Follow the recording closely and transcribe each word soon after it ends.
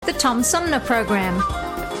Tom Sumner Program.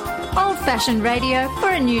 Old-fashioned radio for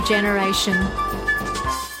a new generation.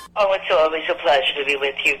 Oh, it's always a pleasure to be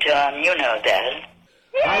with you, Tom. You know that.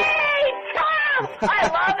 Yay, Tom! I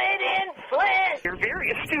love it in Flint! You're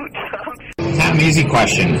very astute, Tom. Not an easy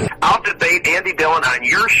question. I'll debate Andy Dillon on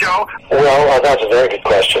your show. Well, that's a very good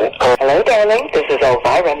question. Hello, darling. This is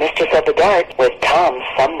Elvira, Mistress of the Dark, with Tom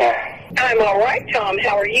Sumner. I'm all right, Tom.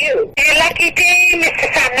 How are you? You lucky day,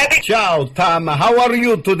 Mr. Sumner. Ciao, Tom. How are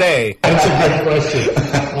you today? That's a good question.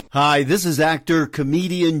 Hi, this is actor,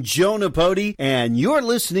 comedian Joe Napodi, and you're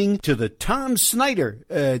listening to the Tom Smothers.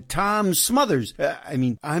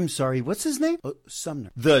 I'm sorry, what's his name?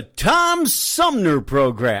 Sumner. The Tom Sumner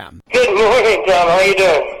Program. Good morning, Tom. How you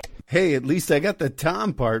doing? Hey, at least I got the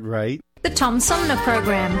Tom part right. The Tom Sumner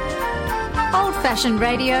Program. Old-fashioned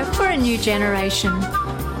radio for a new generation.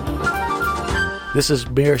 This is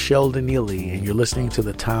Mayor Sheldon Neely, and you're listening to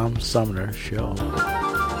the Tom Sumner Show.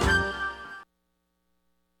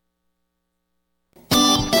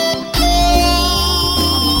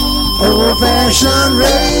 Old-fashioned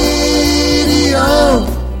radio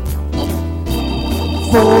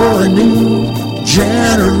for a new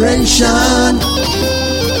generation.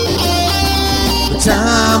 The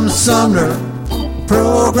Tom Sumner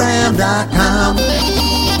Program.com.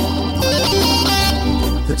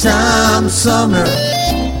 The Tom Sumner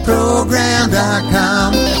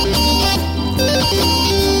Program.com.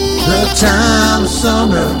 The Tom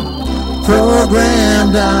Sumner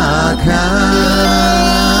Program.com.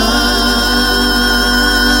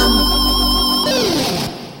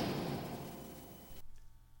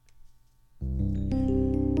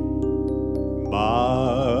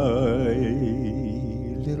 My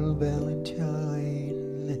little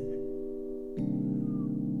Valentine,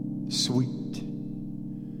 sweet,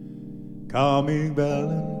 calming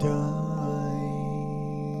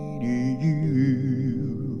Valentine, you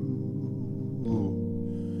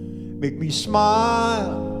make me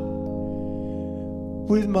smile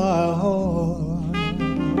with my heart.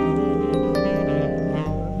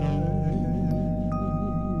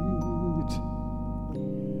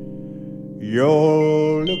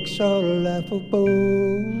 Your looks are laughable,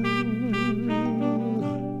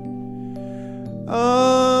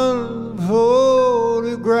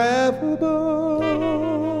 unphotographable,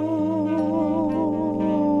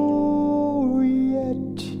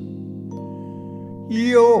 yet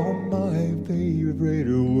you're my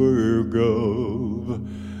favorite work of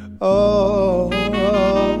art.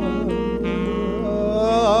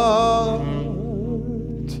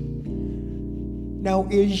 Now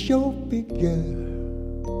is your figure,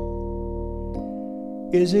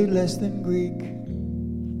 is it less than Greek?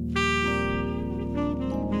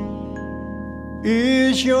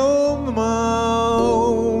 Is your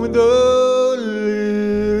mouth a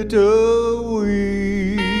little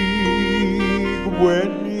weak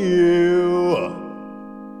when you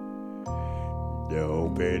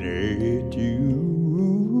open it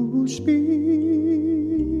to speak?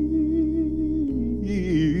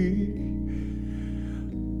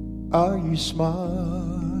 Are you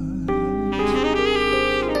smart?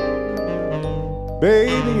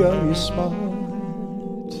 Baby, are you smart?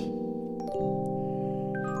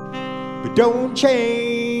 But don't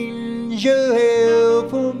change your hair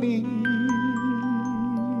for me.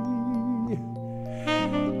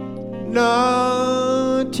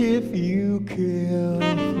 Not if you care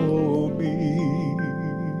for me.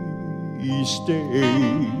 Stay,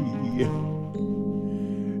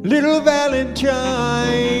 little Valentine.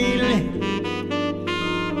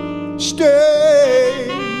 Stay,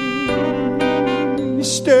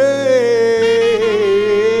 stay.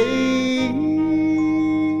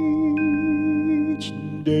 Each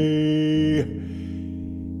day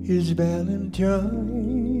is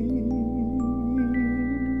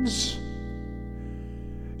Valentine's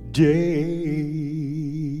Day.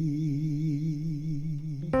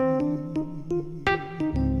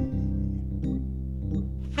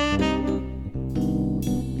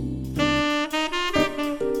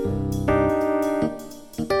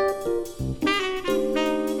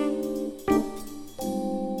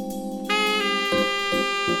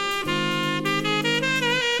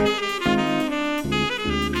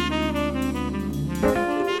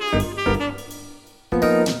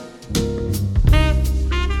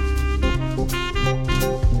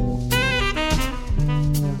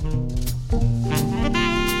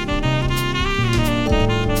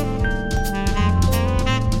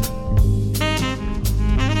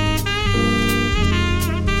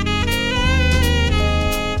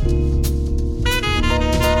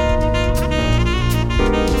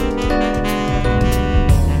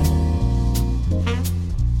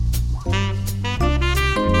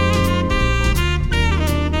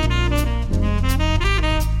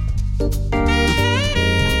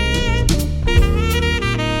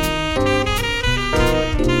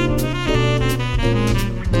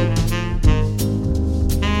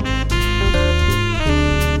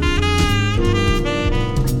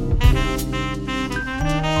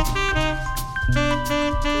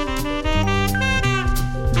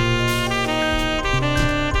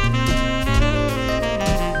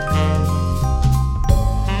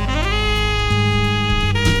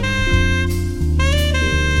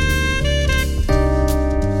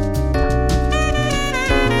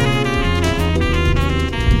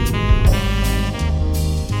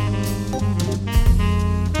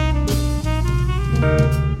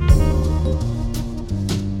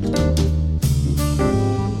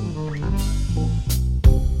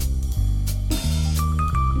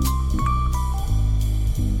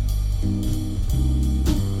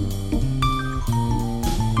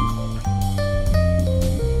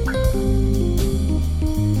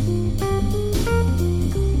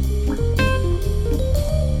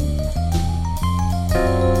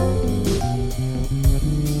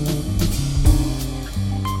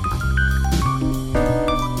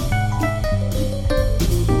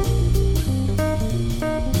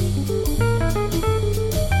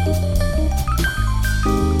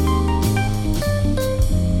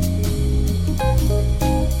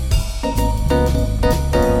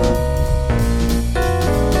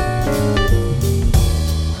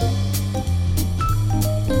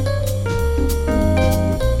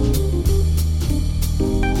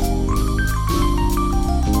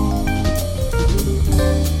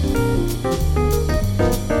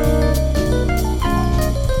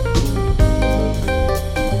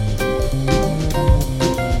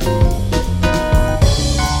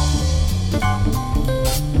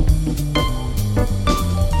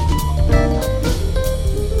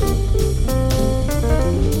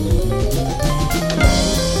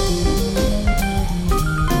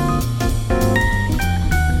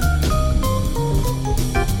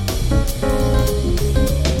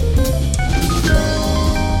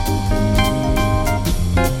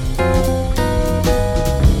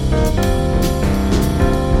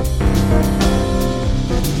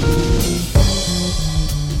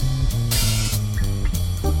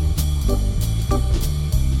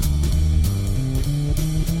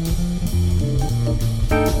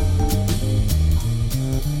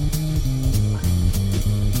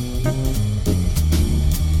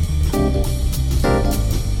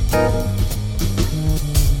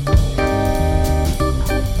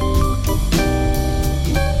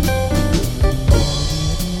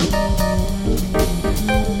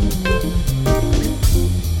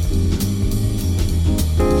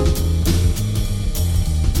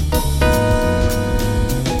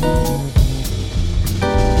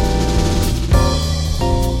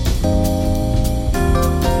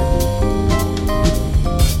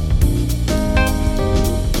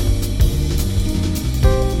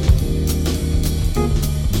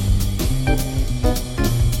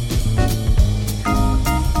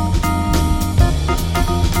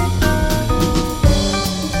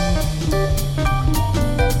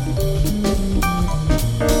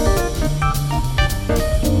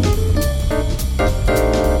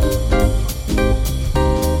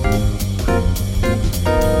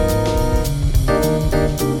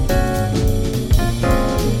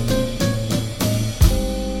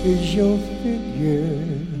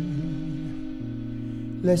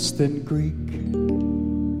 less than Greek?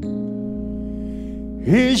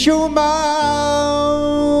 Is your mouth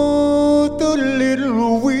a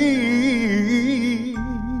little weak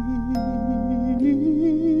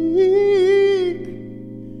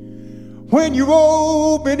when you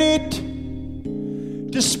open it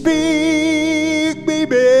to speak,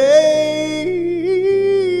 baby?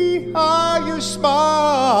 Are you smart?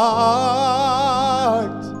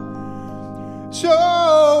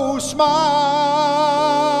 So smart.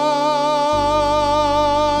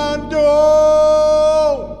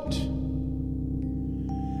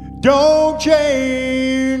 Don't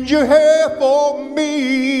change your hair for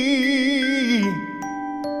me.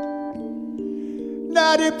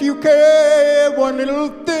 Not if you care one little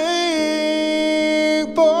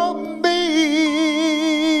thing for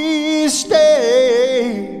me.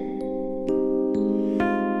 Stay,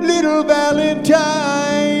 little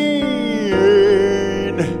Valentine.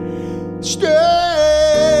 Stay.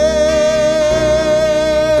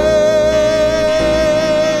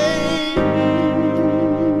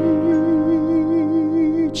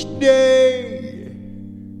 Each day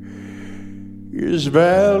is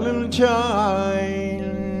Valentine's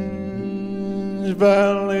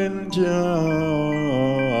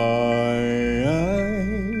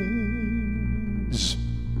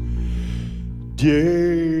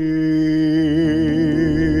Day.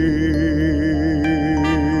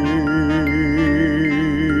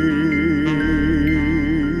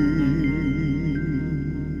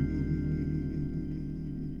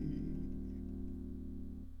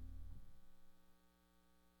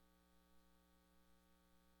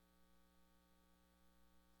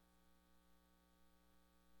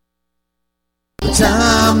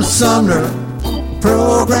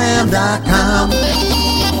 TomSumnerProgram.com.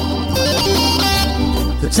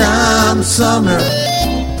 The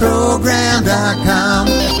TomSumnerProgram.com.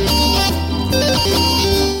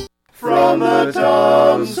 From the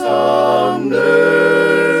Tom Sumner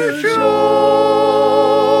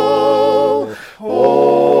Show.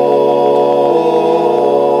 Oh,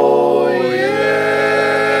 yeah.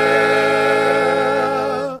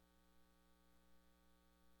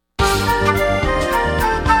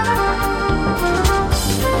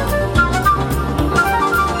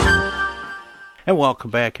 And welcome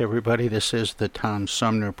back, everybody. This is the Tom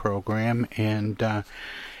Sumner Program, and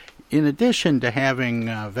in addition to having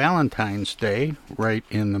Valentine's Day right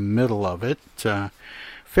in the middle of it,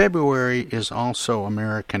 February is also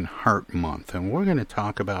American Heart Month, and we're going to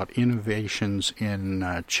talk about innovations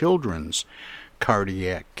in children's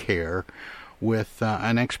cardiac care with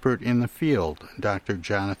an expert in the field. Dr.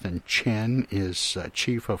 Jonathan Chen is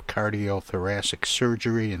Chief of Cardiothoracic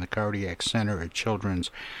Surgery in the Cardiac Center at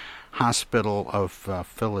Children's Hospital of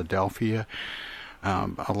Philadelphia,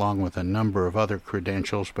 along with a number of other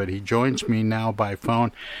credentials, but he joins me now by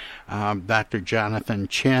phone, Dr. Jonathan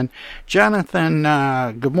Chen. Jonathan,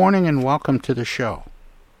 good morning and welcome to the show.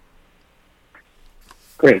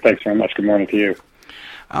 Great, thanks very much. Good morning to you.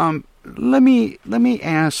 Let me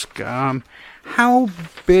ask, how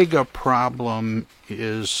big a problem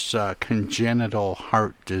is congenital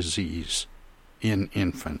heart disease in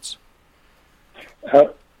infants?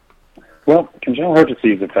 Well, congenital heart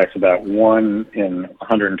disease affects about 1 in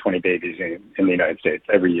 120 babies in the United States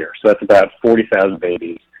every year. So that's about 40,000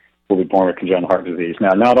 babies will be born with congenital heart disease.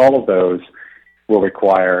 Now, not all of those will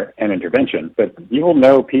require an intervention, but you will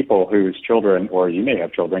know people whose children, or you may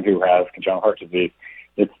have children who have congenital heart disease.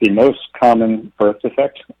 It's the most common birth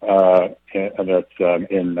defect that's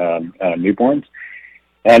in newborns.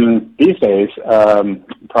 And these days,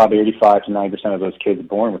 probably 85 to 90% of those kids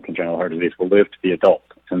born with congenital heart disease will live to be adults.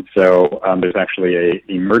 And so there's actually a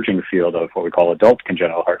emerging field of what we call adult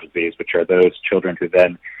congenital heart disease, which are those children who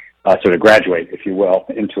then sort of graduate, if you will,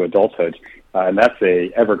 into adulthood. And that's a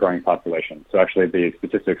ever-growing population. So actually the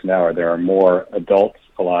statistics now are there are more adults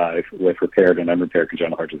alive with repaired and unrepaired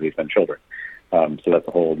congenital heart disease than children. So that's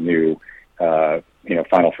a whole new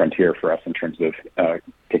final frontier for us in terms of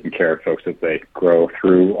taking care of folks as they grow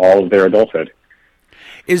through all of their adulthood.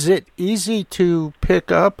 Is it easy to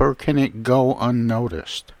pick up, or can it go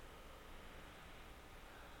unnoticed?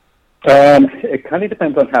 It kind of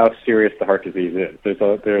depends on how serious the heart disease is.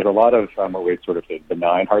 There's a lot of what we sort of say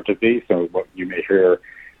benign heart disease. So what you may hear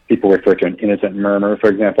people refer to an innocent murmur, for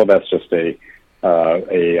example. That's just a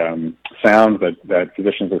sound that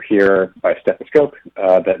physicians will hear by stethoscope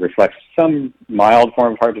that reflects some mild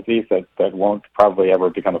form of heart disease that won't probably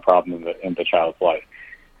ever become a problem in the child's life.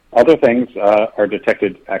 Other things are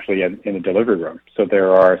detected actually in the delivery room. So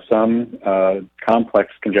there are some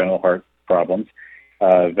complex congenital heart problems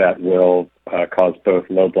that will cause both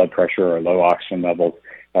low blood pressure or low oxygen levels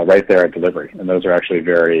right there at delivery. And those are actually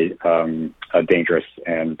very dangerous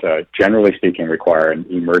and, generally speaking, require an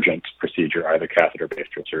emergent procedure, either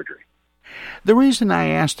catheter-based or surgery. The reason I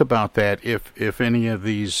asked about that, if any of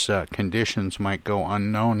these conditions might go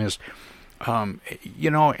unknown, is,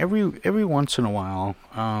 every once in a while,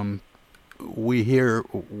 we hear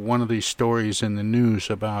one of these stories in the news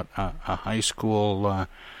about a high school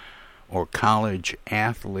or college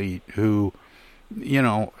athlete who, in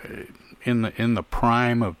the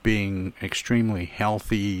prime of being extremely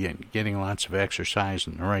healthy and getting lots of exercise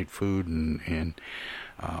and the right food and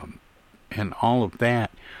all of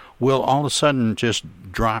that, will all of a sudden just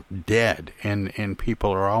drop dead, and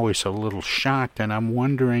people are always a little shocked. And I'm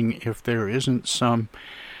wondering if there isn't some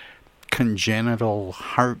congenital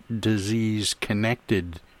heart disease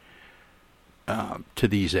connected to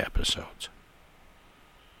these episodes.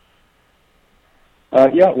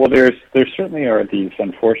 Well, there certainly are these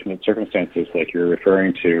unfortunate circumstances like you're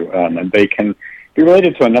referring to, and they can be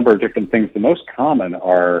related to a number of different things. The most common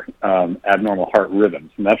are abnormal heart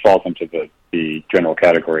rhythms, and that falls into the general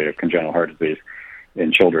category of congenital heart disease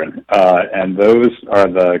in children. And those are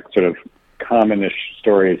the sort of commonish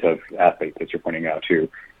stories of athletes, as you're pointing out, who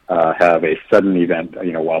have a sudden event,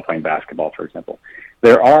 while playing basketball, for example.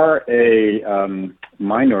 There are a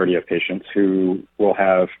minority of patients who will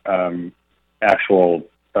have actual,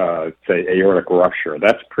 say, aortic rupture.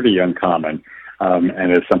 That's pretty uncommon,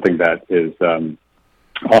 and it's something that is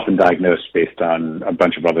often diagnosed based on a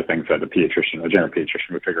bunch of other things that a general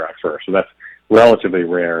pediatrician would figure out first. So that's relatively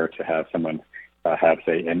rare to have someone have,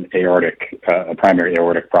 say, a primary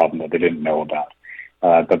aortic problem that they didn't know about.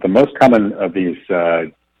 But the most common of these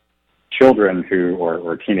children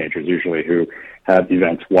or teenagers usually who have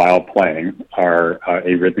events while playing are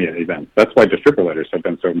arrhythmia events. That's why defibrillators have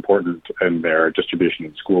been so important in their distribution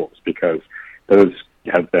in schools, because those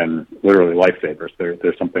have been literally lifesavers.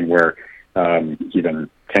 There's something where even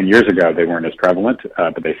 10 years ago they weren't as prevalent,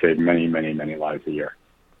 but they saved many, many, many lives a year.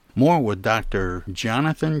 More with Dr.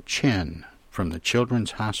 Jonathan Chen from the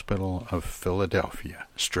Children's Hospital of Philadelphia.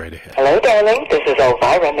 Straight ahead. Hello, darling. This is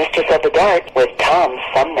Elvira, Mistress of the Dark, with Tom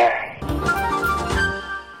Sumner.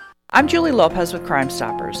 I'm Julie Lopez with Crime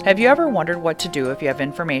Stoppers. Have you ever wondered what to do if you have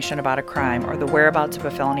information about a crime or the whereabouts of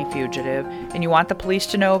a felony fugitive and you want the police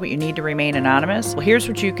to know but you need to remain anonymous? Well, here's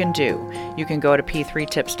what you can do. You can go to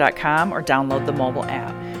p3tips.com or download the mobile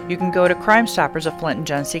app. You can go to Crime Stoppers of Flint and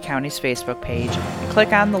Genesee County's Facebook page and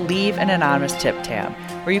click on the Leave an Anonymous Tip tab,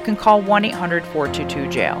 or you can call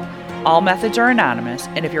 1-800-422-JAIL. All methods are anonymous,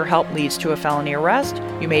 and if your help leads to a felony arrest,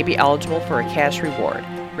 you may be eligible for a cash reward.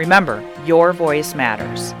 Remember, your voice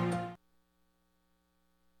matters.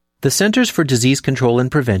 The Centers for Disease Control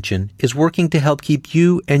and Prevention is working to help keep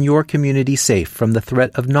you and your community safe from the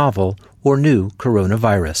threat of novel or new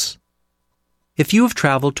coronavirus. If you have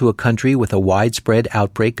traveled to a country with a widespread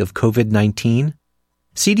outbreak of COVID-19,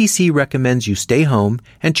 CDC recommends you stay home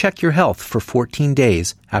and check your health for 14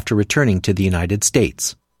 days after returning to the United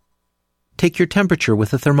States. Take your temperature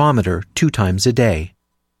with a thermometer 2 times a day.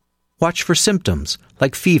 Watch for symptoms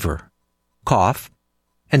like fever, cough,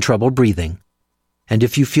 and trouble breathing. And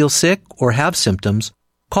if you feel sick or have symptoms,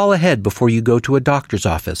 call ahead before you go to a doctor's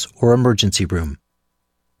office or emergency room.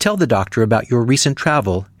 Tell the doctor about your recent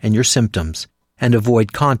travel and your symptoms, and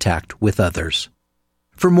avoid contact with others.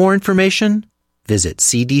 For more information, visit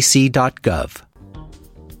cdc.gov.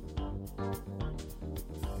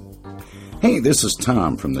 Hey, this is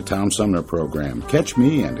Tom from the Tom Sumner Program. Catch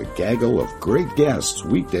me and a gaggle of great guests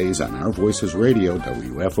weekdays on Our Voices Radio,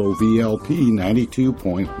 WFOVLP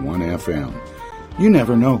 92.1 FM. You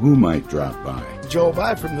never know who might drop by. Joe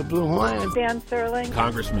Vai from the Blue Hawaiian. Dan Sterling.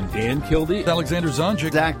 Congressman Dan Kildee. Alexander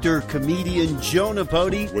Zonjic. Actor, comedian Joe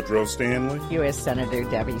Napodi. Woodrow Stanley. U.S. Senator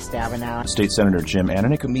Debbie Stabenow. State Senator Jim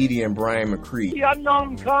Ananich. Comedian Brian McCree. The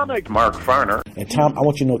unknown comic. Mark Farner. And Tom, I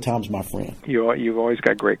want you to know Tom's my friend. You've always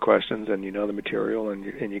got great questions, and you know the material, and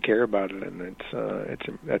you care about it, and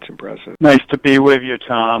that's impressive. Nice to be with you,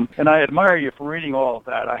 Tom. And I admire you for reading all of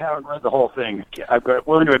that. I haven't read the whole thing. I'm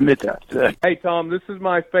willing to admit that. Hey, Tom, this is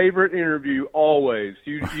my favorite interview always.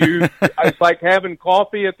 It's like having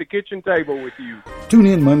coffee at the kitchen table with you. Tune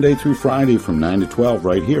in Monday through Friday from 9 to 12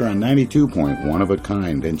 right here on 92.1 of a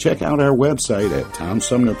kind, and check out our website at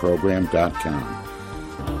TomSumnerProgram.com.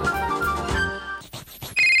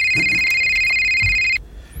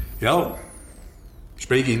 Hello.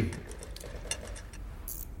 Speaking.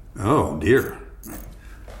 Oh, dear.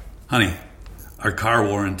 Honey, our car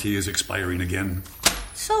warranty is expiring again.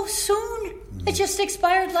 So soon? It just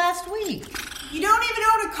expired last week. You don't even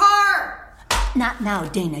own a car! Not now,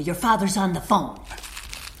 Dana. Your father's on the phone.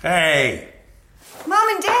 Hey! Mom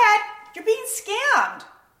and Dad, you're being scammed.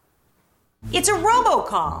 It's a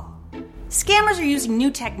robocall. Scammers are using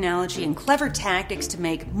new technology and clever tactics to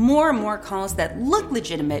make more and more calls that look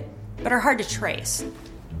legitimate but are hard to trace.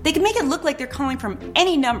 They can make it look like they're calling from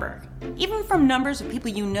any number, even from numbers of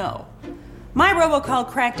people you know. My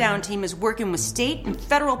robocall crackdown team is working with state and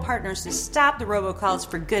federal partners to stop the robocalls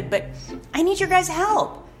for good, but I need your guys'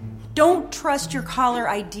 help. Don't trust your caller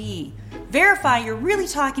ID. Verify you're really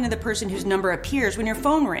talking to the person whose number appears when your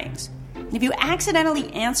phone rings. If you accidentally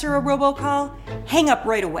answer a robocall, hang up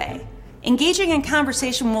right away. Engaging in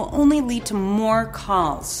conversation will only lead to more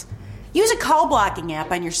calls. Use a call blocking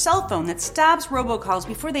app on your cell phone that stops robocalls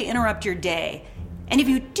before they interrupt your day. And if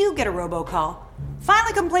you do get a robocall, file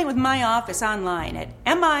a complaint with my office online at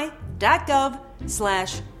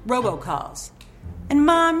mi.gov/robocalls. And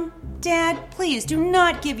Mom, Dad, please do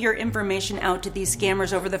not give your information out to these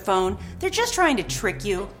scammers over the phone. They're just trying to trick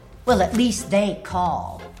you. Well, at least they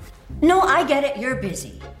call. No, I get it, you're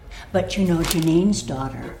busy. But you know Janine's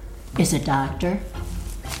daughter is a doctor.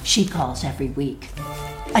 She calls every week.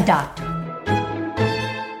 A doctor.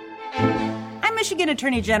 I'm Michigan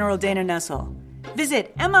Attorney General Dana Nessel.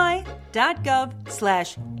 Visit mi.gov/AG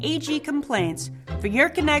complaints for your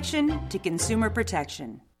connection to consumer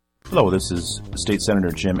protection. Hello, this is State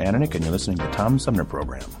Senator Jim Ananick, and you're listening to the Tom Sumner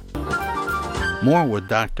Program. More with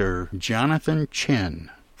Dr. Jonathan Chen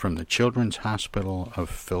from the Children's Hospital of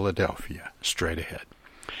Philadelphia, straight ahead.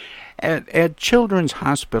 At Children's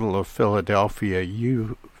Hospital of Philadelphia,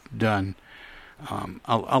 you've done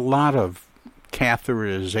a lot of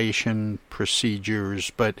catheterization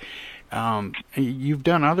procedures, but you've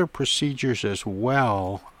done other procedures as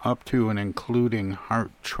well, up to and including heart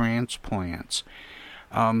transplants.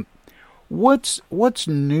 What's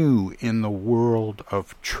new in the world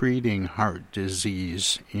of treating heart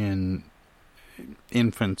disease in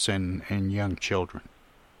infants and young children?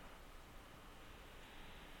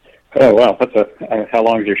 Oh, wow. How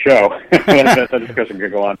long is your show? That discussion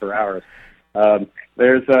could go on for hours.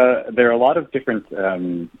 There are a lot of different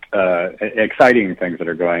exciting things that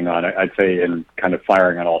are going on, I'd say, in kind of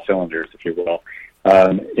firing on all cylinders, if you will.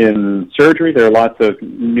 In surgery, there are lots of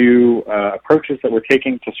new approaches that we're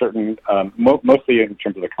taking to certain, mostly in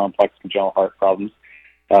terms of the complex congenital heart problems.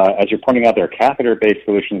 As you're pointing out, there are catheter-based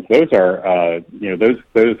solutions. Those are,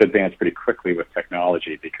 those advance pretty quickly with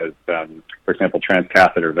technology because, for example,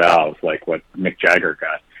 transcatheter valves, like what Mick Jagger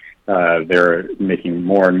got, they're making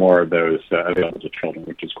more and more of those available to children,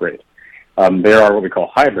 which is great. There are what we call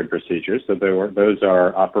hybrid procedures. So those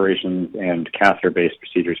are operations and catheter-based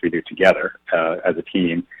procedures we do together as a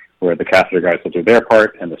team, where the catheter guys will do their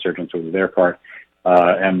part and the surgeons will do their part.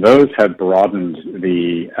 And those have broadened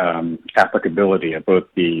the applicability of both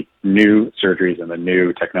the new surgeries and the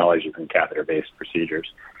new technologies and catheter-based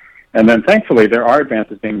procedures. And then, thankfully, there are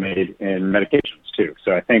advances being made in medications, too.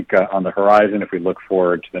 So I think on the horizon, if we look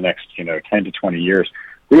forward to the next 10 to 20 years,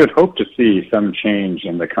 we would hope to see some change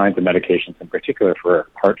in the kinds of medications, in particular for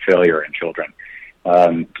heart failure in children.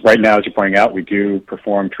 Right now, as you're pointing out, we do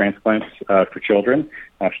perform transplants for children.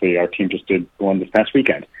 Actually, our team just did one this past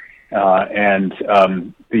weekend.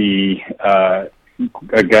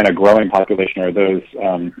 Again, a growing population are those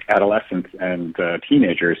adolescents and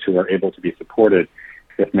teenagers who are able to be supported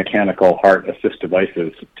with mechanical heart assist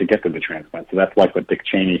devices to get to the transplant. So that's like what Dick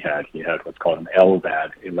Cheney had. He had what's called an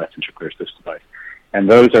LVAD, a left ventricular assist device. And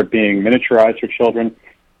those are being miniaturized for children.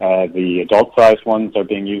 The adult-sized ones are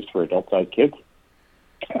being used for adult-sized kids.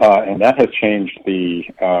 And that has changed the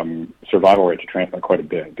survival rate to transplant quite a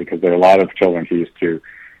bit because there are a lot of children who used to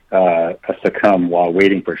succumb while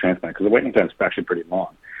waiting for a transplant because the waiting time is actually pretty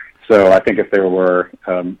long. So I think if there were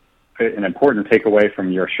an important takeaway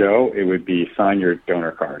from your show, it would be sign your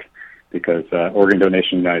donor card because organ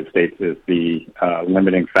donation in the United States is the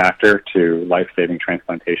limiting factor to life-saving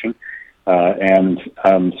transplantation. And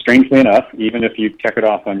strangely enough, even if you check it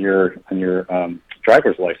off on your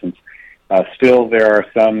driver's license, still there are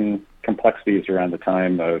some complexities around the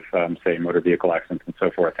time of, say, motor vehicle accidents and so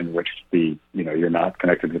forth, in which you're not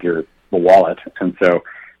connected with the wallet, and so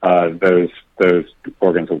those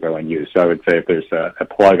organs will go unused. So I would say if there's a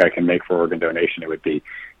plug I can make for organ donation, it would be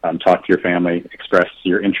talk to your family, express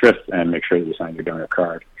your interest, and make sure that you sign your donor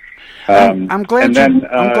card. I'm glad you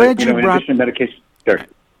brought. In addition to medication, there.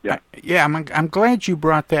 Yeah, I'm glad you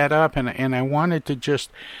brought that up, and I wanted to just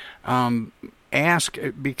ask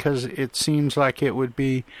because it seems like it would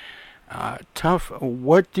be tough.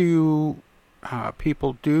 What do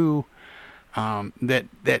people do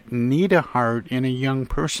that need a heart in a young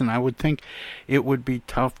person? I would think it would be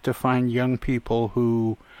tough to find young people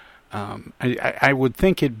who. I would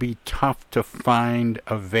think it'd be tough to find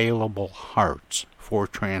available hearts for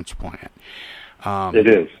transplant. It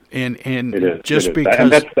is, and it is. just it is.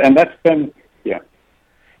 because, and that's been, yeah.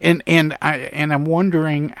 And I'm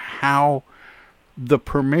wondering how the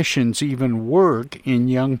permissions even work in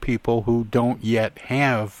young people who don't yet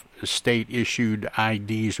have state-issued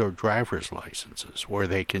IDs or driver's licenses, where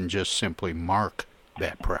they can just simply mark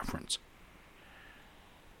that preference.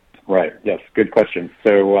 Right. Yes. Good question.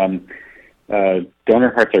 So,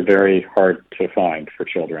 donor hearts are very hard to find for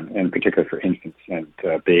children, in particular for infants and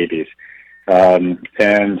babies. And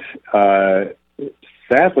sadly,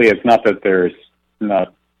 it's not that there's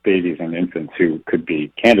not babies and infants who could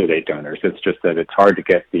be candidate donors. It's just that it's hard to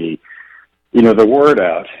get the word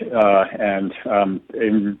out. And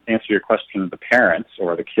in answer to your question, the parents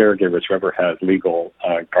or the caregivers, whoever has legal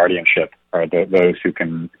guardianship, are those who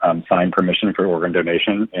can sign permission for organ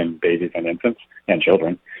donation in babies and infants and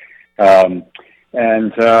children.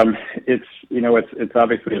 It's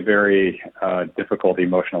obviously a very difficult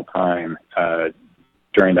emotional time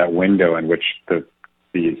during that window in which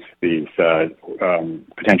these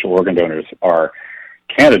potential organ donors are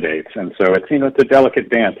candidates, and so it's a delicate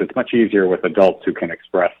dance. It's much easier with adults who can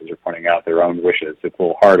express, as you're pointing out, their own wishes. It's a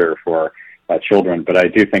little harder for children, but I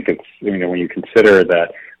do think it's when you consider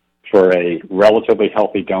that for a relatively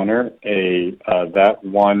healthy donor, that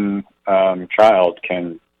one child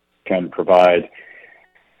can provide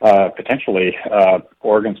potentially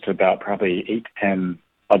organs to about probably 8 to 10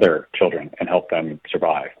 other children and help them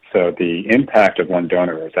survive. So the impact of one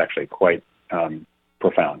donor is actually quite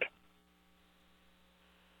profound.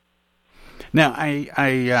 Now,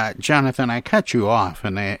 I Jonathan, I cut you off,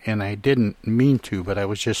 and I didn't mean to, but I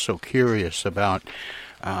was just so curious about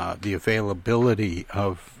the availability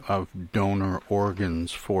of donor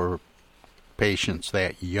organs for patients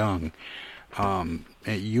that young.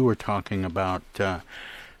 You were talking about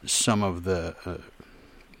some of the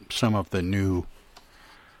new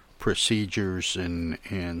procedures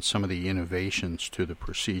and some of the innovations to the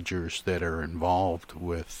procedures that are involved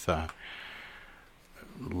with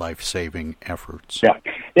life-saving efforts. Yeah.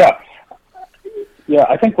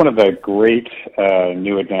 I think one of the great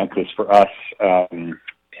new advances for us in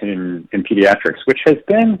pediatrics, which has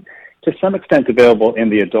been to some extent available in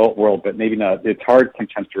the adult world, but maybe not. It's hard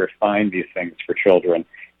sometimes to refine these things for children.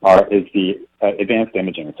 Is the advanced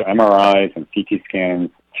imaging, so MRIs and CT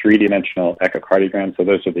scans, three-dimensional echocardiograms. So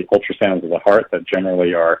those are the ultrasounds of the heart that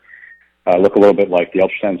generally are look a little bit like the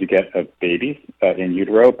ultrasounds you get of babies in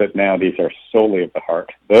utero, but now these are solely of the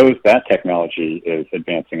heart. That technology is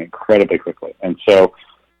advancing incredibly quickly. And so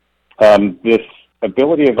this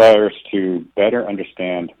ability of ours to better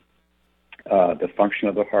understand the function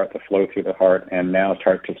of the heart, the flow through the heart, and now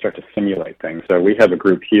start to simulate things. So we have a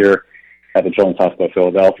group here at the Children's Hospital of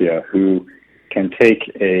Philadelphia who can take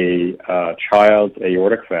a child's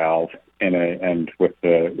aortic valve and with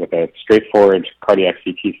a straightforward cardiac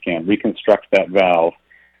CT scan, reconstruct that valve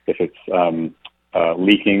if it's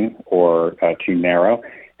leaking or too narrow,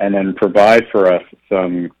 and then provide for us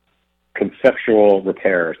some conceptual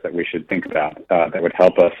repairs that we should think about that would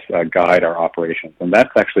help us guide our operations. And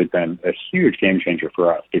that's actually been a huge game changer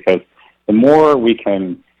for us, because the more we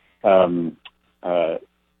can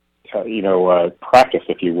practice,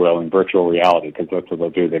 if you will, in virtual reality, because that's what they'll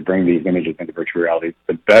do. They bring these images into virtual reality.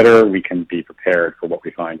 The better we can be prepared for what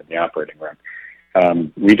we find in the operating room.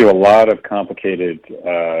 We do a lot of complicated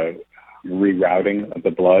rerouting of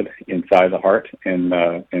the blood inside the heart in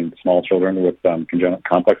small children with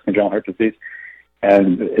complex congenital heart disease,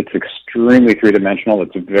 and it's extremely three-dimensional.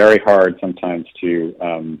 It's very hard sometimes to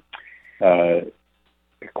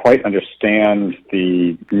quite understand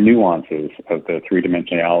the nuances of the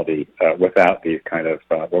three-dimensionality without these kind of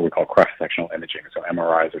what we call cross-sectional imaging, so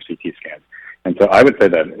MRIs or CT scans. And so I would say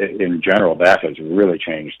that in general, that has really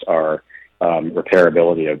changed our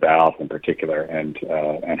repairability of valves in particular, and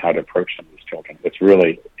how to approach some of these children. It's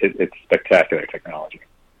spectacular technology.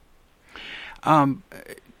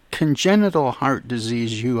 Congenital heart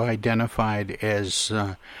disease you identified as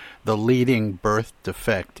the leading birth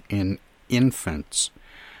defect in infants.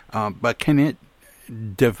 But can it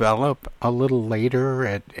develop a little later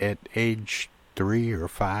at age 3 or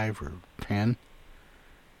 5 or 10?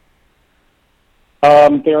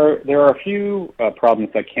 There are a few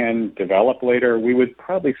problems that can develop later. We would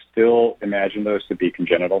probably still imagine those to be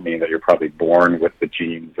congenital, meaning that you're probably born with the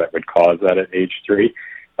genes that would cause that at age 3.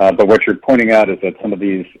 But what you're pointing out is that some of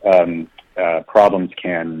these problems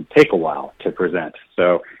can take a while to present.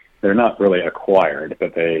 So they're not really acquired,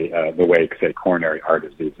 but the way, say, coronary heart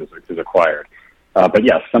disease is acquired. But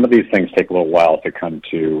yes, some of these things take a little while to come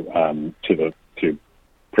to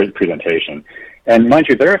presentation. And mind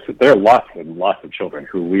you, there are lots and lots of children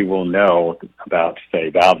who we will know about, say,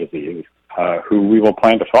 valve disease who we will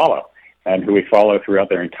plan to follow, and who we follow throughout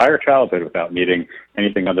their entire childhood without needing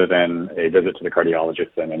anything other than a visit to the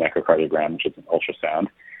cardiologist and an echocardiogram, which is an ultrasound,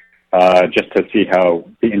 just to see how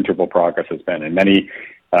the interval progress has been. And many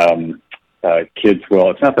kids will,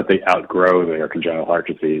 it's not that they outgrow their congenital heart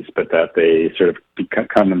disease, but that they sort of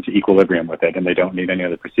come into equilibrium with it and they don't need any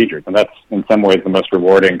other procedures. And that's in some ways the most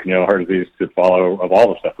rewarding congenital heart disease to follow of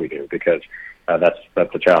all the stuff we do, because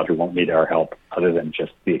that's a child who won't need our help other than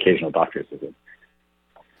just the occasional doctor's visit.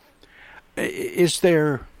 Is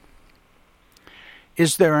there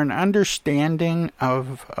an understanding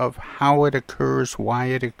of how it occurs, why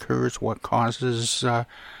it occurs, what causes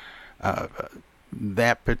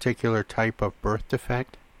that particular type of birth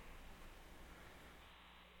defect?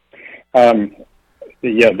 Yeah,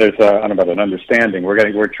 there's I don't know about an understanding.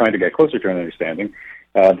 We're trying to get closer to an understanding.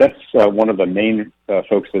 That's one of the main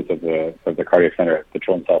focuses of the cardiac center at the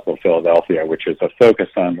Children's Hospital of Philadelphia, which is a focus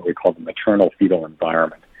on what we call the maternal fetal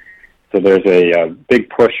environment. So there's a big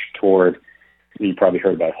push toward, you probably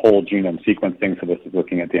heard about whole genome sequencing, so this is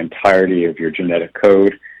looking at the entirety of your genetic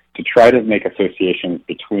code to try to make associations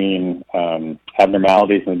between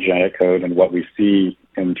abnormalities in the genetic code and what we see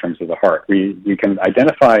in terms of the heart. We can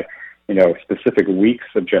identify, specific weeks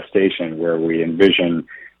of gestation where we envision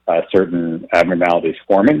certain abnormalities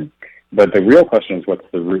forming, but the real question is what's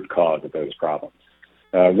the root cause of those problems.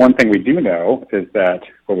 One thing we do know is that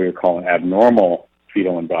what we would call an abnormal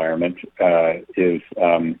fetal environment is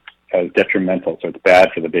detrimental, so it's bad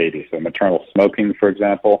for the baby. So maternal smoking, for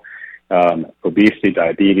example, obesity,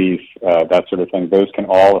 diabetes, that sort of thing, those can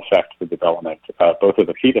all affect the development both of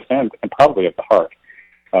the fetus and probably of the heart.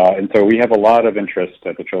 And so we have a lot of interest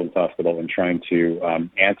at the Children's Hospital in trying to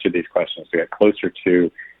answer these questions to get closer to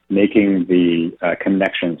making the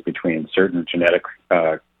connections between certain genetic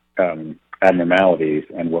abnormalities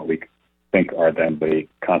and what we think are then the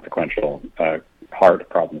consequential heart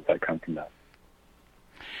problems that come from that.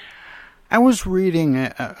 I was reading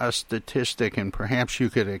a statistic, and perhaps you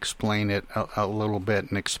could explain it a little bit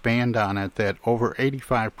and expand on it, that over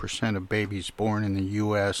 85% of babies born in the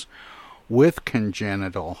U.S. with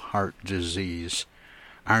congenital heart disease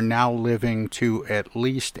are now living to at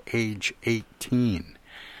least age 18.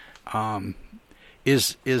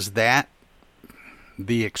 Is that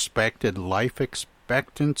the expected life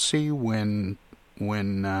expectancy when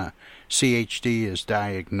CHD is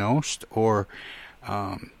diagnosed, or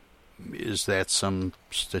is that some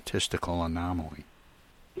statistical anomaly?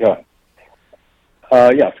 Yeah.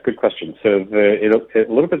 Yes, good question. So a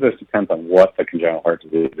little bit of this depends on what the congenital heart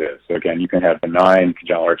disease is. So again, you can have benign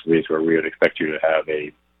congenital heart disease where we would expect you to have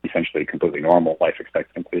a essentially completely normal life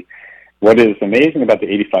expectancy. What is amazing about the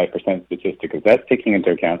 85% statistic is that's taking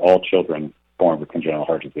into account all children born with congenital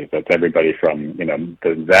heart disease. That's everybody from,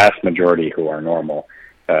 the vast majority who are normal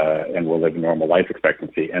and will live a normal life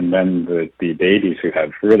expectancy. And then the babies who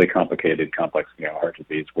have really complicated, complex heart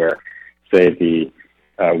disease where, say,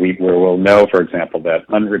 we'll know, for example, that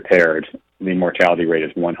unrepaired, the mortality rate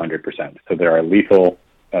is 100%. So there are lethal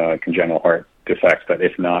congenital heart defects that,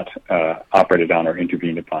 if not operated on or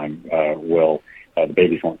intervened upon, the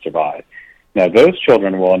babies won't survive. Now, those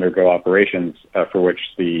children will undergo operations for which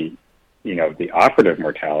the operative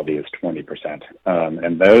mortality is 20%.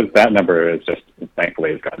 And that number is just,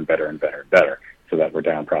 thankfully, has gotten better and better and better, so that we're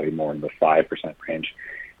down probably more in the 5% range.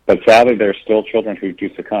 But sadly, there's still children who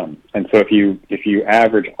do succumb. And so if you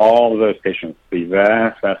average all of those patients, the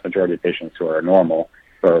vast majority of patients who are normal,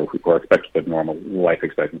 or who are expected to have normal life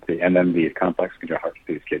expectancy, and then these complex congenital heart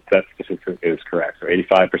disease kids, that statistic is correct. So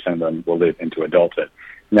 85% of them will live into adulthood.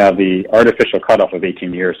 Now, the artificial cutoff of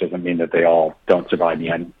 18 years doesn't mean that they all don't survive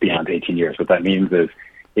beyond 18 years. What that means is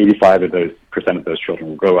 85% of those children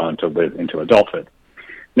will go on to live into adulthood.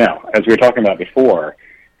 Now, as we were talking about before,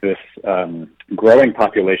 this growing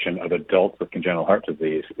population of adults with congenital heart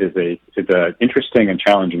disease is an interesting and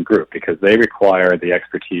challenging group because they require the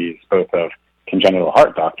expertise both of congenital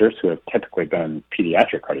heart doctors, who have typically been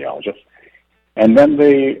pediatric cardiologists, and then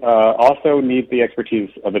they also need the expertise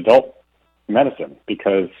of adult medicine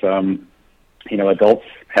because adults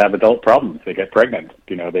have adult problems. They get pregnant,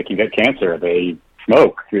 they can get cancer, they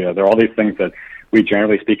smoke. There are all these things that we,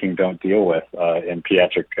 generally speaking, don't deal with in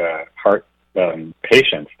pediatric heart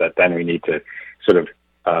patients, that then we need to sort of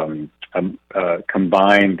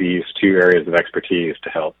combine these two areas of expertise to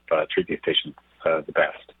help treat these patients the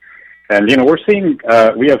best. And, we're seeing,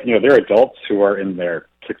 there are adults who are in their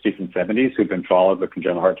 60s and 70s who've been followed with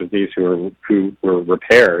congenital heart disease who were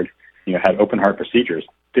repaired, had open heart procedures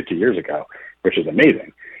 50 years ago, which is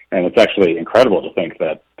amazing. And it's actually incredible to think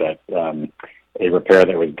that a repair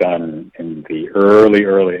that was done in the early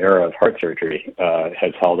era of heart surgery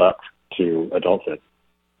has held up to adulthood.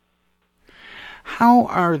 How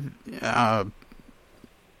are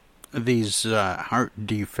these heart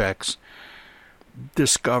defects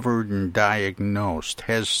discovered and diagnosed?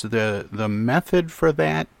 Has the method for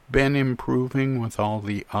that been improving with all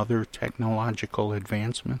the other technological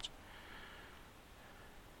advancements?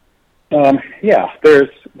 Yeah,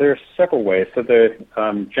 there's several ways. So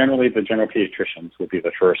generally the general pediatricians would be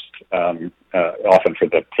the first, often for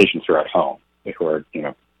the patients who are at home, who are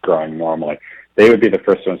growing normally. They would be the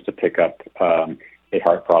first ones to pick up a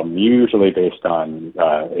heart problem, usually based on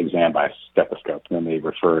exam by stethoscope. And then they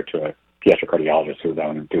refer to a pediatric cardiologist who will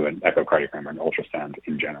then do an echocardiogram or an ultrasound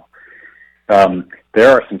in general. There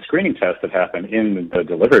are some screening tests that happen in the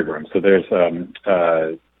delivery room. So there's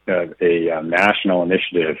a national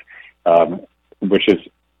initiative which is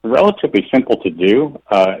relatively simple to do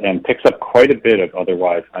and picks up quite a bit of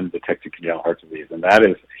otherwise undetected congenital heart disease. And that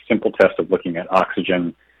is a simple test of looking at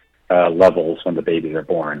oxygen levels when the babies are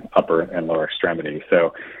born, upper and lower extremities.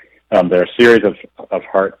 So there are a series of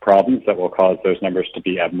heart problems that will cause those numbers to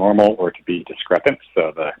be abnormal or to be discrepant.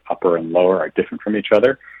 So the upper and lower are different from each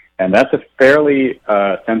other. And that's a fairly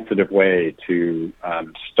sensitive way to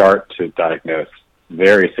start to diagnose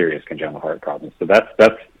very serious congenital heart problems. So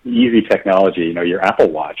that's easy technology. Your Apple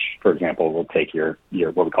Watch, for example, will take your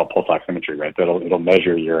what we call pulse oximetry, right? It'll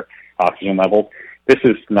measure your oxygen level. This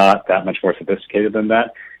is not that much more sophisticated than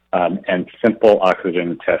that. And simple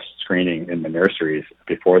oxygen test screening in the nurseries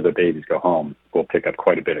before the babies go home will pick up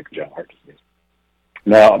quite a bit of congenital heart disease.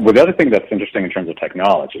 Now, the other thing that's interesting in terms of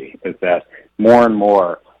technology is that more and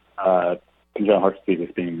more congenital heart disease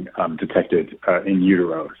is being detected in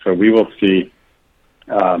utero. So we will see,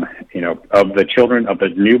 of the children, of the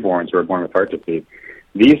newborns who are born with heart disease,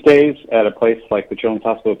 these days at a place like the Children's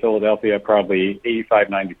Hospital of Philadelphia, probably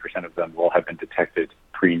 85-90% of them will have been detected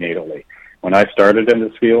prenatally. When I started in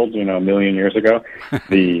this field, a million years ago,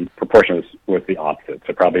 the proportion was the opposite.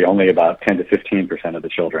 So probably only about 10 to 15% of the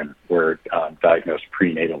children were diagnosed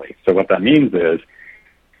prenatally. So what that means is,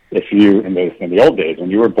 if you, in the old days, when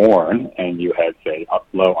you were born and you had, say,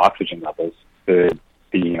 low oxygen levels, the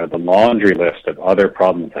laundry list of other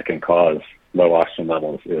problems that can cause low oxygen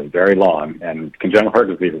levels is very long, and congenital heart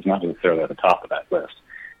disease is not necessarily at the top of that list.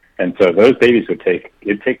 And so those babies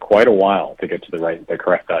it'd take quite a while to get to the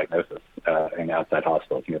correct diagnosis in outside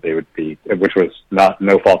hospitals. They would be, which was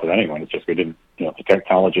no fault of anyone. It's just we didn't, the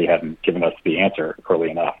technology hadn't given us the answer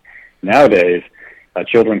early enough. Nowadays,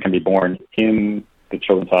 children can be born in the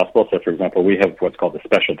Children's Hospital. So, for example, we have what's called the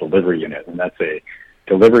special delivery unit, and that's a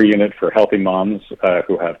delivery unit for healthy moms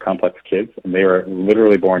who have complex kids, and they are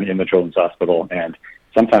literally born in the Children's Hospital, and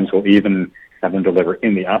sometimes we'll even have them deliver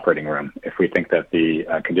in the operating room if we think that the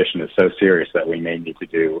condition is so serious that we may need to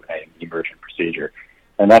do an emergent procedure.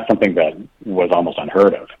 And that's something that was almost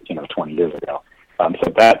unheard of, 20 years ago.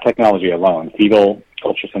 So that technology alone, fetal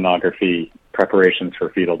ultrasonography, preparations for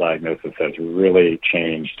fetal diagnosis, has really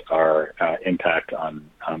changed our impact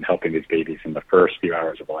on helping these babies in the first few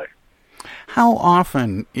hours of life. How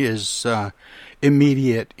often is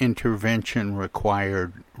immediate intervention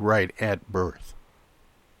required right at birth?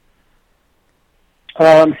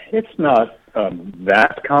 It's not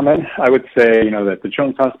that common. I would say, that the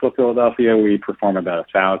Children's Hospital of Philadelphia, we perform about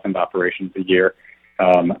 1,000 operations a year.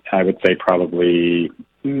 I would say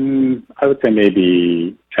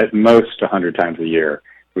maybe at most 100 times a year,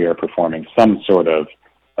 we are performing some sort of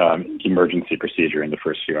emergency procedure in the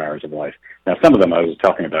first few hours of life. Now, some of them I was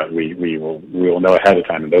talking about, we will know ahead of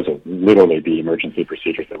time, and those will literally be emergency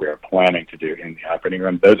procedures that we are planning to do in the operating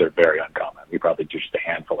room. Those are very uncommon. We probably do just a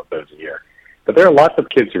handful of those a year. But there are lots of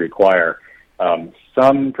kids who require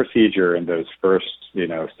some procedure in those first,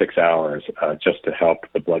 6 hours just to help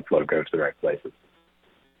the blood flow go to the right places.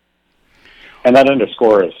 And that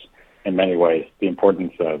underscores, in many ways, the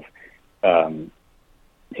importance of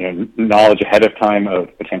knowledge ahead of time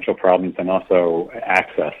of potential problems and also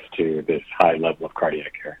access to this high level of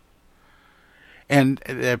cardiac care. And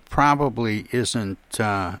that probably isn't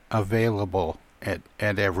available at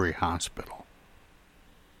every hospital.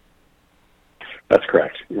 That's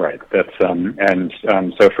correct. Right. That's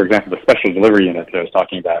so, for example, the special delivery unit that I was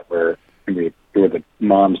talking about, where the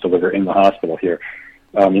moms deliver in the hospital here.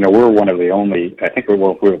 We're one of the only. I think we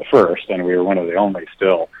were the first, and we were one of the only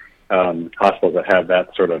still hospitals that have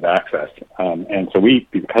that sort of access. And so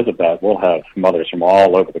because of that, we'll have mothers from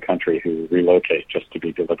all over the country who relocate just to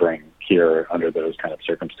be delivering here under those kind of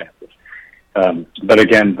circumstances. But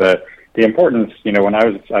again, the importance, when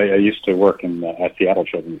I used to work at Seattle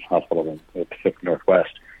Children's Hospital in the Pacific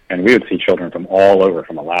Northwest, and we would see children from all over,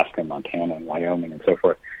 from Alaska, Montana, and Wyoming, and so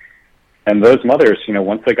forth. And those mothers,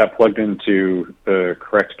 once they got plugged into the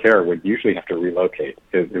correct care, would usually have to relocate.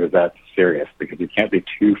 It was that serious because you can't be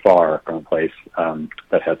too far from a place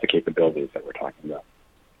that has the capabilities that we're talking about.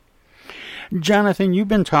 Jonathan, you've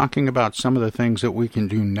been talking about some of the things that we can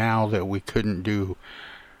do now that we couldn't do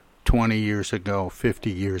 20 years ago,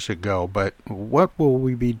 50 years ago, but what will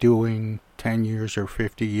we be doing 10 years or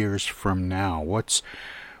 50 years from now? What's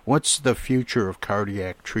the future of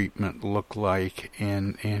cardiac treatment look like,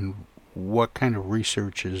 and what kind of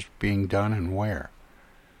research is being done and where?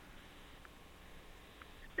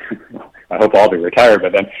 I hope I'll be retired by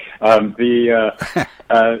then. I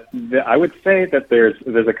would say that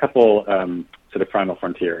there's a couple sort of primal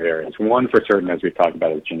frontier areas. One for certain, as we've talked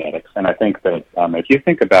about, is genetics. And I think that if you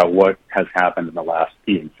think about what has happened in the last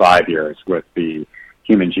even 5 years with the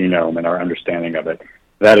human genome and our understanding of it,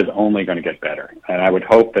 that is only going to get better. And I would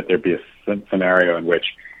hope that there'd be a scenario in which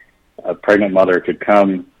a pregnant mother could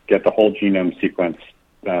come, get the whole genome sequence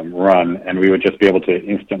run, and we would just be able to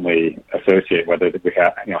instantly associate whether we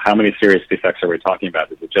have, how many serious defects are we talking about?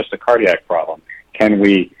 Is it just a cardiac problem? Can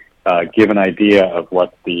we give an idea of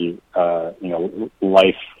what the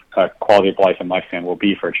life quality of life and lifespan will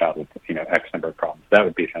be for a child with X number of problems? That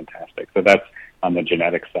would be fantastic. So that's on the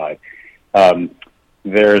genetic side.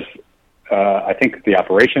 I think the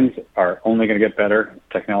operations are only going to get better.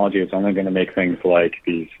 Technology is only going to make things like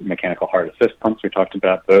these mechanical heart assist pumps we talked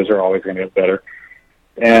about. Those are always going to get better.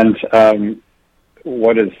 And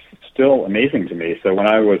what is still amazing to me, so when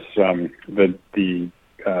I was, the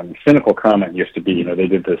cynical comment used to be, they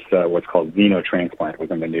did this, what's called xenotransplant,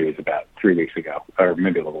 was in the news about 3 weeks ago, or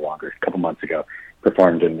maybe a little longer, a couple months ago,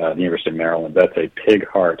 performed in the University of Maryland. That's a pig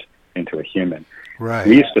heart into a human. Right.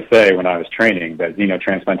 We used to say when I was training that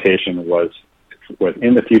xenotransplantation was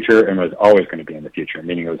in the future and was always going to be in the future,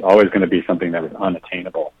 meaning it was always going to be something that was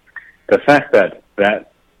unattainable. The fact that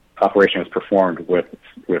that operation was performed with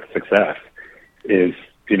success is,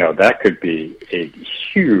 that could be a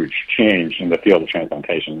huge change in the field of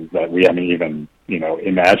transplantation that we haven't even,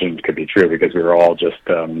 imagined could be true, because we were all just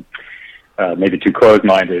maybe too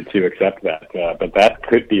closed-minded to accept that. But that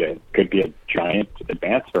could be a giant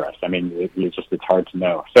advance for us. I mean, it's hard to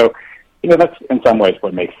know. So, that's in some ways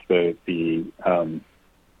what makes the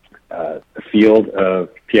field of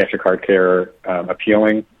pediatric heart care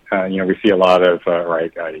appealing. We see a lot of,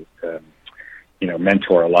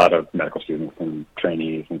 mentor a lot of medical students and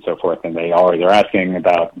trainees and so forth, and they're asking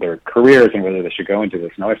about their careers and whether they should go into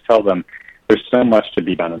this. And I always tell them there's so much to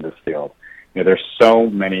be done in this field. There's so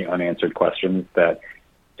many unanswered questions that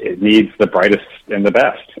it needs the brightest and the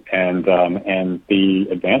best, and the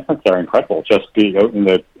advancements are incredible. Just and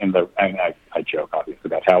I joke obviously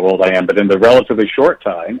about how old I am, but in the relatively short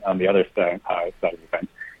time on the other side of the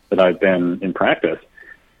fence that I've been in practice,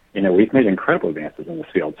 we've made incredible advances in this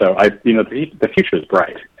field. So the future is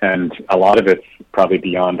bright, and a lot of it's probably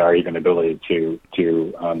beyond our even ability to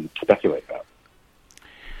speculate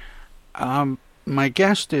about. My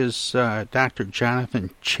guest is Dr. Jonathan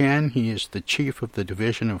Chen. He is the chief of the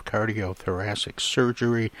Division of Cardiothoracic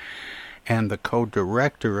Surgery and the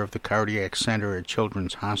co-director of the Cardiac Center at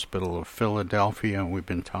Children's Hospital of Philadelphia. We've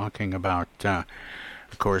been talking about, of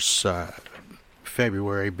course,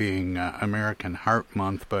 February being American Heart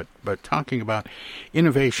Month, but talking about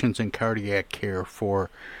innovations in cardiac care for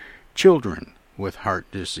children with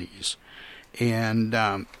heart disease. And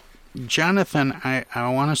Jonathan, I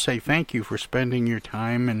want to say thank you for spending your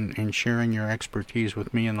time and sharing your expertise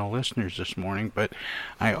with me and the listeners this morning, but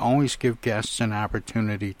I always give guests an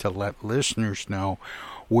opportunity to let listeners know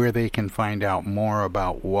where they can find out more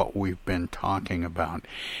about what we've been talking about.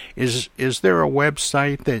 Is there a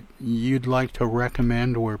website that you'd like to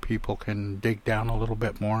recommend where people can dig down a little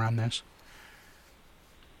bit more on this?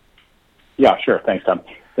 Yeah, sure. Thanks, Tom.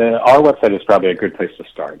 Our website is probably a good place to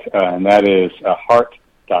start, and that is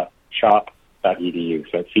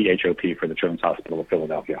heart.chop.edu. So it's CHOP for the Children's Hospital of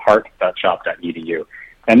Philadelphia, heart.chop.edu.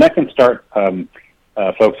 And that can start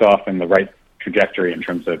folks off in the right trajectory in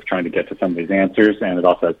terms of trying to get to some of these answers, and it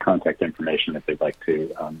also has contact information if they'd like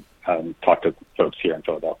to talk to folks here in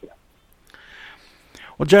Philadelphia.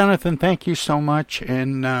 Well, Jonathan, thank you so much,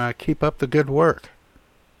 and keep up the good work.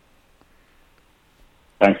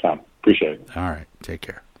 Thanks, Tom. Appreciate it. All right. Take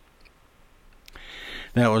care.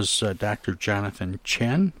 That was Dr. Jonathan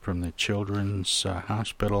Chen from the Children's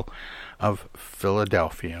Hospital of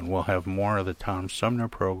Philadelphia. And we'll have more of the Tom Sumner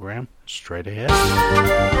program straight ahead.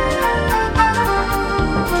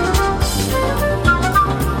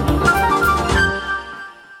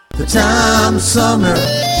 The Tom Sumner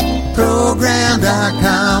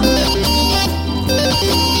Program.com.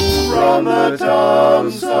 From the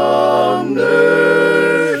Tom Sumner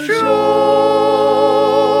Show.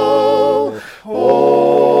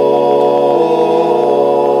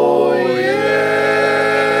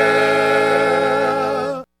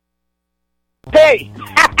 Hey,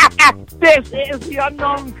 this is the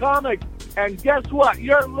Unknown Comic, and guess what?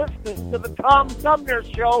 You're listening to the Tom Sumner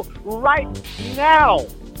Show right now.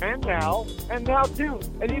 And now, and now too,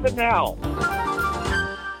 and even now.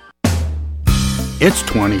 It's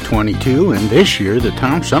 2022, and this year the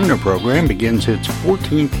Tom Sumner program begins its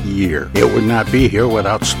 14th year. It would not be here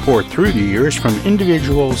without support through the years from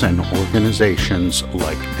individuals and organizations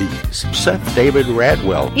like these. Seth David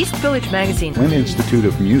Radwell, East Village Magazine, Flint Institute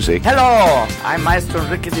of Music, Hello, I'm Maestro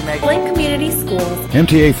Rickety Mag. Flint Community Schools,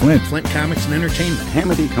 MTA Flint, Flint Comics and Entertainment,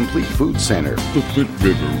 Hamady Complete Food Center, the Flint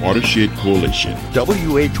River Watershed Coalition,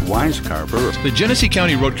 W.H. Wisecarver, the Genesee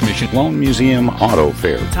County Road Commission, Lone Museum Auto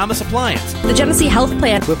Fair, Thomas Appliance, the Genesee Health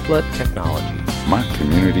Plan, Quiplet Technology, Smart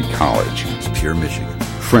Community College, Pure Michigan.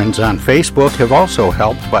 Friends on Facebook have also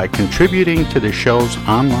helped by contributing to the show's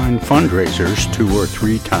online fundraisers 2 or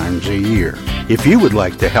 3 times a year. If you would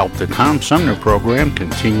like to help the Tom Sumner program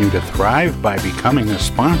continue to thrive by becoming a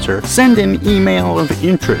sponsor, send an email of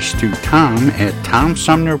interest to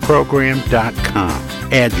tom@tomsumnerprogram.com.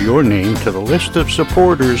 Add your name to the list of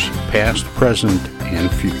supporters, past, present,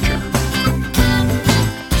 and future.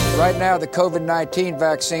 Right now, the COVID-19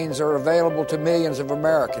 vaccines are available to millions of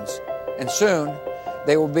Americans, and soon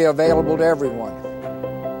they will be available to everyone.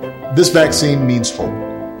 This vaccine means hope.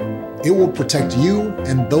 It will protect you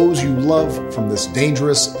and those you love from this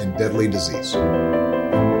dangerous and deadly disease. I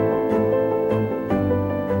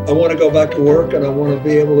want to go back to work, and I want to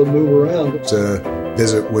be able to move around. To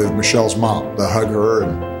visit with Michelle's mom, to hug her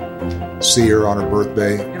and see her on her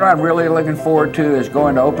birthday. You know what I'm really looking forward to is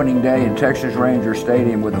going to opening day in Texas Ranger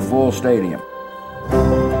Stadium with a full stadium.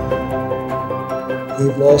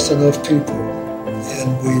 We've lost enough people,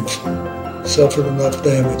 and we've suffered enough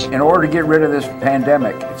damage. In order to get rid of this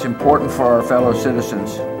pandemic, it's important for our fellow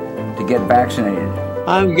citizens to get vaccinated.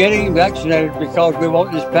 I'm getting vaccinated because we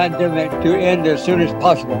want this pandemic to end as soon as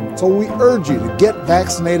possible. So we urge you to get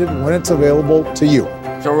vaccinated when it's available to you.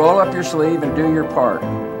 So roll up your sleeve and do your part.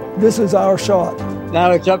 This is our shot.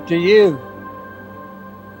 Now it's up to you.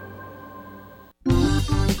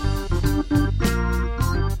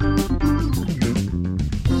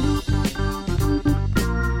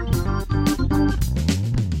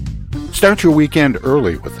 Start your weekend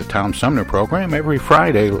early with the Tom Sumner program every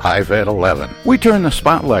Friday live at 11. We turn the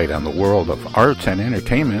spotlight on the world of arts and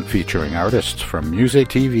entertainment featuring artists from music,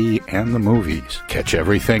 TV, and the movies. Catch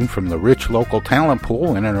everything from the rich local talent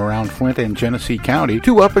pool in and around Flint and Genesee County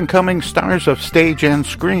to up-and-coming stars of stage and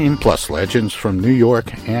screen, plus legends from New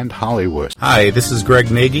York and Hollywood. Hi, this is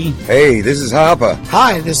Greg Nagy. Hey, this is Harper.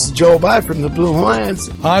 Hi, this is Joe By from the Blue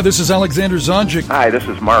Hawaiians. Hi, this is Alexander Zonjic. Hi, this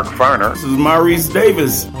is Mark Farner. This is Maurice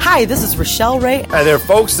Davis. Hi, this is Rochelle Ray. Hi there,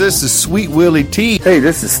 folks. This is Sweet Willie T. Hey,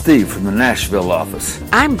 this is Steve from the Nashville office.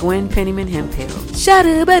 I'm Gwen Pennyman Hemphill. Start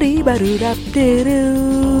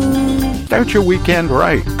your weekend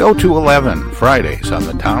right. Go to 11 Fridays on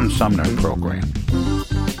the Tom Sumner program.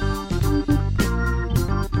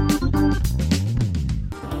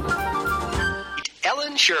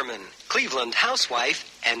 Ellen Sherman, Cleveland housewife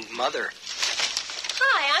and mother.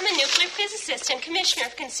 Hi, I'm a nuclear physicist and commissioner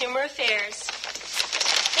of consumer affairs.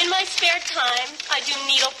 In my spare time, I do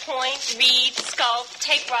needlepoint, read, sculpt,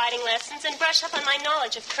 take writing lessons, and brush up on my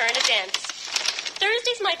knowledge of current events.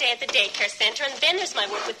 Thursday's my day at the daycare center, and then there's my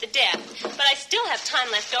work with the deaf. But I still have time